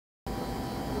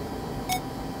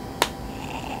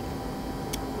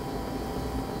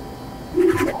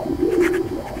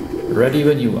Ready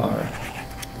when you are.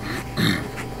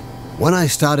 When I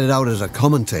started out as a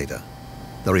commentator,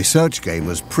 the research game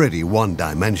was pretty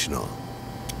one-dimensional.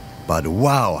 But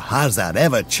wow, has that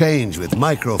ever changed with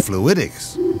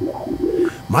microfluidics?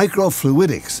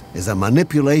 Microfluidics is a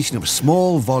manipulation of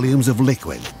small volumes of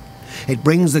liquid. It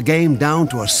brings the game down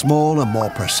to a smaller,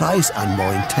 more precise and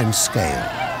more intense scale.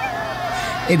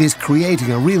 It is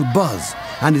creating a real buzz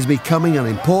and is becoming an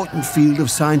important field of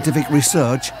scientific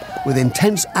research with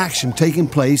intense action taking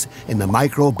place in the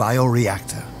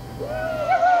microbioreactor.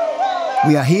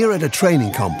 We are here at a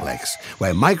training complex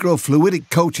where microfluidic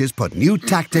coaches put new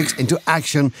tactics into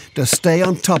action to stay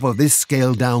on top of this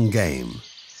scaled-down game.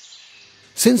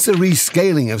 Since the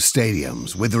rescaling of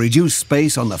stadiums with reduced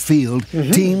space on the field,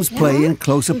 teams play in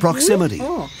closer proximity.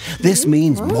 This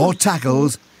means more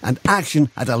tackles and action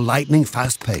at a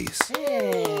lightning-fast pace.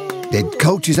 Did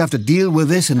coaches have to deal with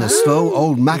this in the slow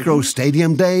old macro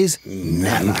stadium days?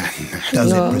 Never.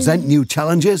 Does it present new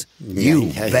challenges?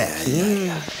 You bet.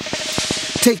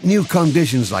 Take new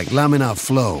conditions like laminar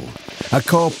flow, a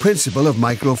core principle of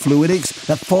microfluidics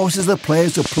that forces the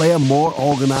players to play a more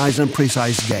organized and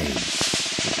precise game.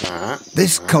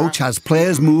 This coach has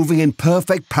players moving in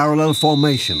perfect parallel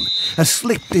formation, a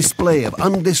slick display of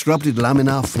undisrupted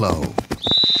laminar flow.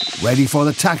 Ready for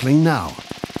the tackling now.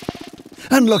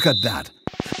 And look at that,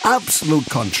 absolute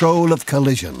control of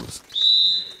collisions.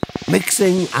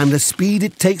 Mixing and the speed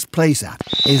it takes place at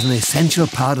is an essential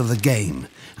part of the game,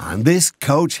 and this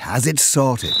coach has it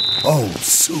sorted. Oh,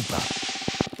 super.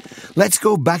 Let's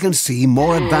go back and see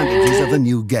more advantages of the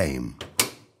new game.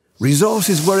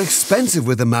 Resources were expensive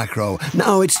with the macro.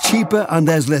 Now it's cheaper and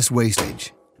there's less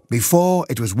wastage. Before,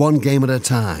 it was one game at a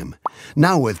time.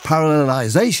 Now with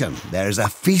parallelization, there's a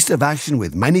feast of action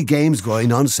with many games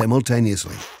going on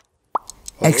simultaneously.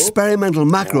 Experimental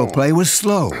macro play was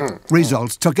slow.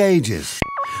 Results took ages.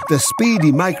 The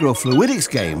speedy microfluidics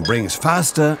game brings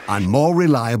faster and more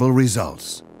reliable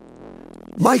results.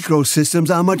 Microsystems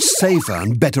are much safer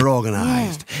and better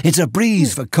organized. It's a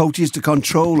breeze for coaches to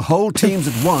control whole teams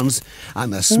at once,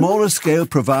 and the smaller scale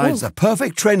provides the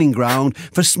perfect training ground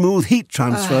for smooth heat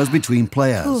transfers between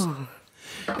players.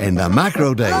 In the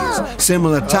macro days,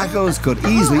 similar tackles could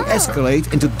easily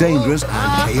escalate into dangerous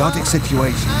and chaotic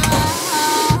situations.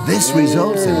 This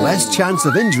results in less chance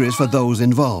of injuries for those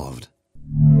involved.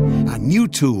 And new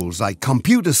tools like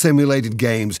computer-simulated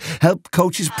games help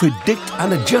coaches predict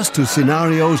and adjust to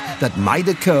scenarios that might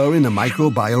occur in a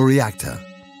microbioreactor.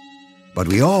 But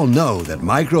we all know that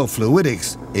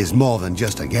microfluidics is more than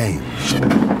just a game.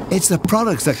 It's the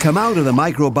products that come out of the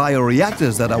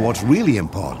microbioreactors that are what's really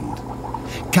important.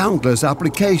 Countless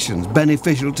applications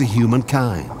beneficial to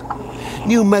humankind.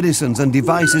 New medicines and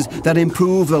devices that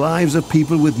improve the lives of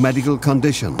people with medical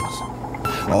conditions.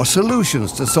 Or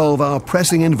solutions to solve our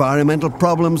pressing environmental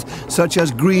problems such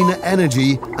as greener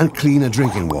energy and cleaner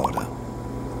drinking water.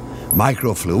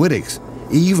 Microfluidics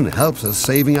even helps us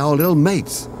saving our little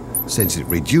mates, since it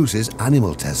reduces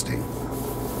animal testing.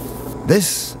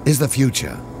 This is the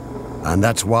future, and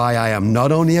that's why I am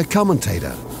not only a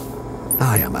commentator,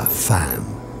 I am a fan.